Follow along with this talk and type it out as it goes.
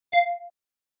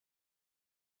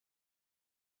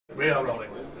We are rolling.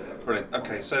 Brilliant.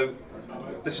 Okay, so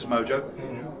this is Mojo.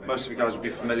 Most of you guys will be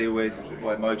familiar with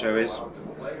where Mojo is.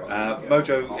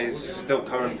 Mojo is still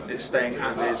current, it's staying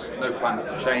as is, no plans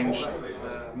to change.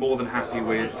 More than happy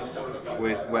with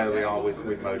where we are with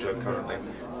Mojo currently.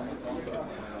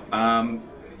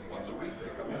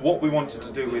 What we wanted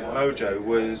to do with Mojo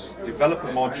was develop a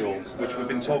module, which we've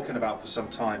been talking about for some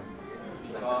time,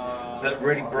 that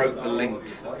really broke the link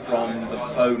from the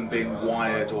phone being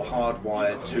wired or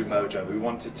hardwired to Mojo. We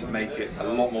wanted to make it a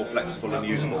lot more flexible and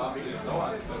usable.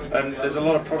 And there's a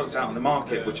lot of products out in the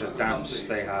market which are DAPs.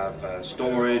 They have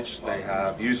storage, they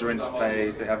have user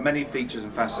interface, they have many features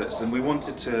and facets, and we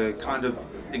wanted to kind of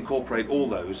incorporate all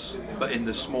those, but in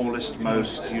the smallest,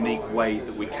 most unique way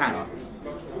that we can.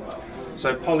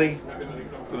 So Poly,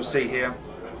 you'll see here,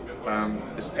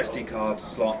 is SD card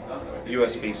slot,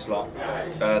 USB slot.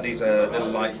 These are little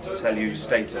lights to tell you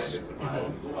status.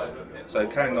 So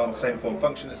carrying on, same form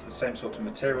function, it's the same sort of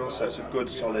material, so it's a good,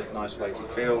 solid, nice weighty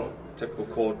feel. Typical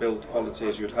Chord build quality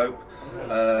as you'd hope.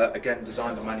 Again,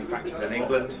 designed and manufactured in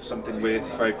England, something we're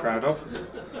very proud of.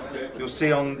 You'll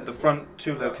see on the front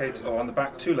on the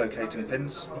back two locating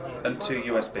pins and two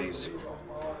USBs.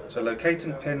 So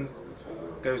locating pin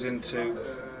goes into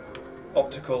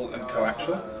optical and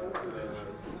coaxial.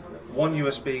 One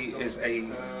USB is a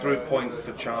through point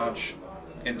for charge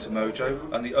into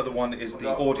Mojo, and the other one is the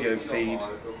audio feed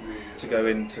to go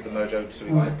into the Mojo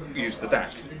to use the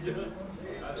DAC.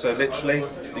 So literally,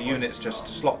 the units just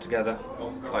slot together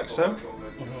like so,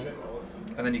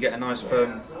 and then you get a nice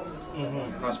firm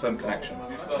connection.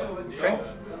 Okay.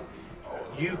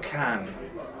 You can,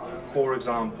 for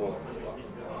example,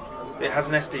 it has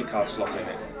an SD card slot in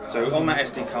it. So on that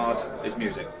SD card is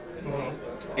music.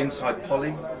 Inside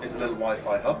Poly is a little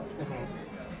Wi-Fi hub.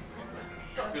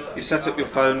 You set up your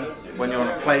phone when you're on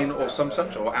a plane or some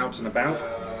such, or out and about.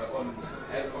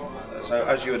 So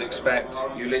as you would expect,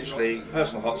 you literally,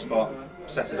 personal hotspot,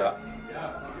 set it up,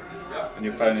 and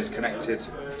your phone is connected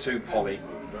to Poly.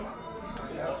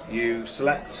 You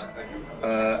select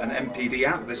an MPD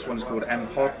app. This one is called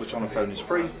M-Pod, which on a phone is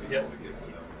free. Yep.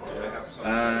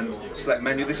 And select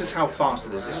menu. This is how fast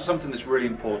it is. This is something that's really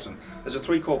important. There's a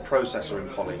 3-core processor in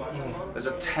Poly. There's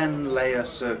a 10-layer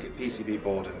circuit PCB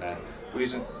board in there. We're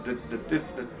using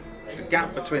the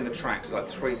gap between the tracks is like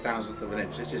 3,000th of an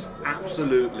inch. This is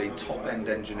absolutely top-end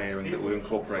engineering that we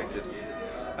incorporated.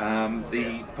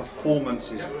 The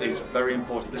performance is very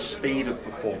important. The speed of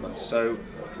performance. So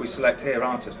we select here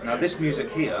artist. Now this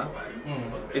music here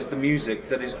is the music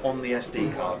that is on the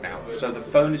SD card now. So the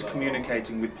phone is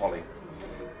communicating with Poly,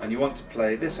 and you want to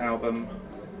play this album,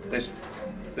 this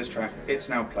track. It's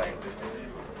now playing.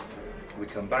 We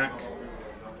come back.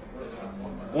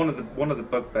 One of the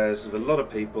bugbears of a lot of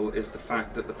people is the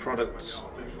fact that the products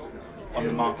on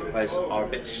the marketplace are a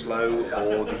bit slow,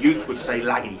 or the youth would say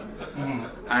laggy,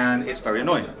 and it's very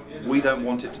annoying. We don't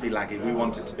want it to be laggy. We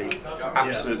want it to be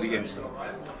absolutely instant.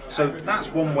 So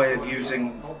that's one way of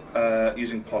using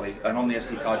Poly, and on the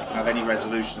SD card you can have any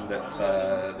resolution that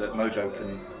Mojo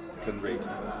can read.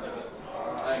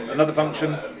 Another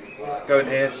function, go in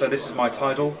here. So this is my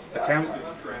Tidal account.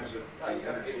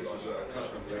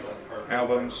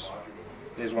 Albums.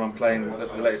 Here's what I'm playing, the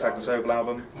latest Agnes Obel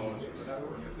album.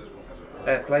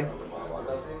 AirPlay.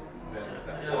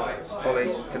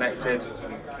 Poly connected.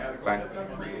 Bang.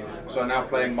 So I'm now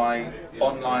playing my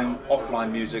online,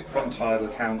 offline music from Tidal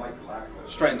account,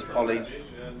 straight into Poly,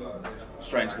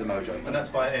 straight into the Mojo. And that's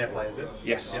via AirPlay, is it?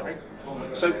 Yes. Yep.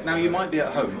 So now you might be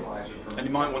at home, and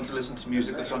you might want to listen to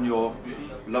music that's on your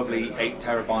lovely 8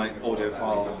 terabyte audio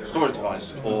file storage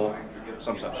device, or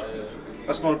some such.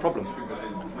 That's not a problem.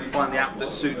 You find the app that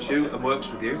suits you and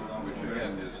works with you.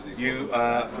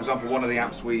 For example, one of the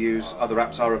apps we use, other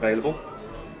apps are available.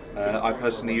 I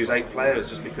personally use 8Player, it's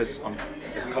just because I'm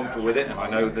comfortable with it and I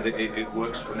know that it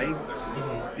works for me.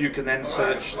 You can then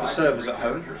search the servers at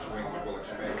home,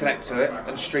 connect to it,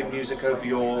 and stream music over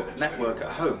your network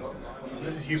at home. So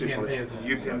this is UPnP, isn't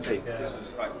it? UPnP. Yeah.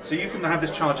 Right. So you can have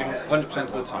this charging 100%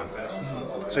 of the time.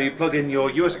 So you plug in your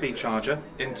USB charger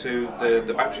into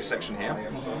the battery section here.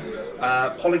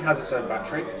 Poly has its own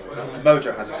battery.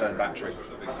 Mojo has its own battery.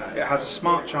 It has a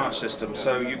smart charge system,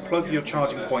 so you plug your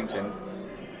charging point in,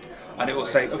 and it will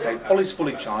say, okay, Poly's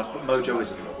fully charged, but Mojo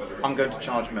isn't. I'm going to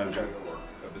charge Mojo.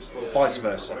 Vice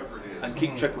versa. And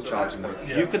keep trickle charging them.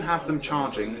 You can have them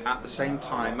charging at the same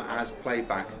time as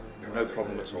playback, no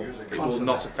problem at all. It will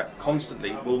not affect,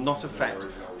 constantly, will not affect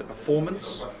the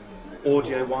performance,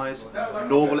 audio-wise,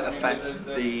 nor will it affect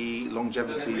the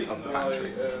longevity of the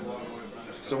battery.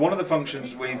 So one of the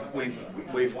functions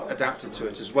we've adapted to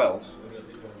it as well.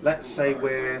 Let's say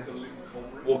we're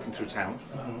walking through town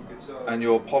and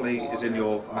your poly is in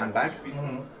your man bag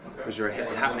because you're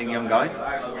a happening young guy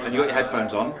and you got your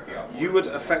headphones on, you would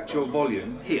affect your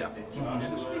volume here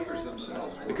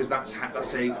because that's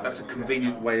a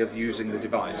convenient way of using the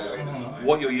device.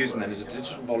 What you're using then is a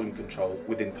digital volume control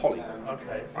within poly.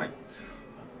 Okay. Right?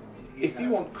 If you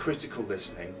want critical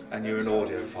listening and you're an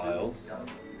audiophile,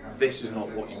 this is not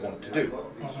what you want to do.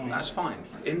 That's fine.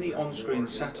 In the on-screen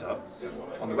setup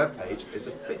on the web page is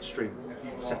a bitstream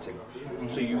setting.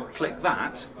 So you click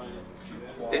that,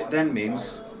 it then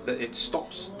means that it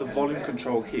stops the volume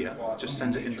control here, just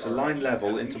sends it into line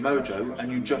level, into Mojo,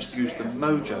 and you just use the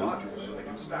Mojo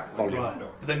volume. Right.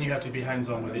 But then you have to be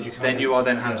hands-on with it. You Then you are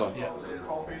then hands-on. Yeah.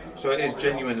 So it is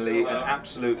genuinely and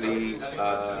absolutely,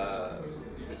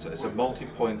 it's a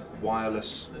multi-point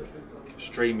wireless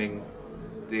streaming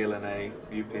DLNA,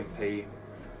 UPnP,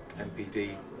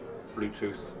 MPD,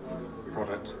 Bluetooth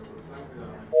product.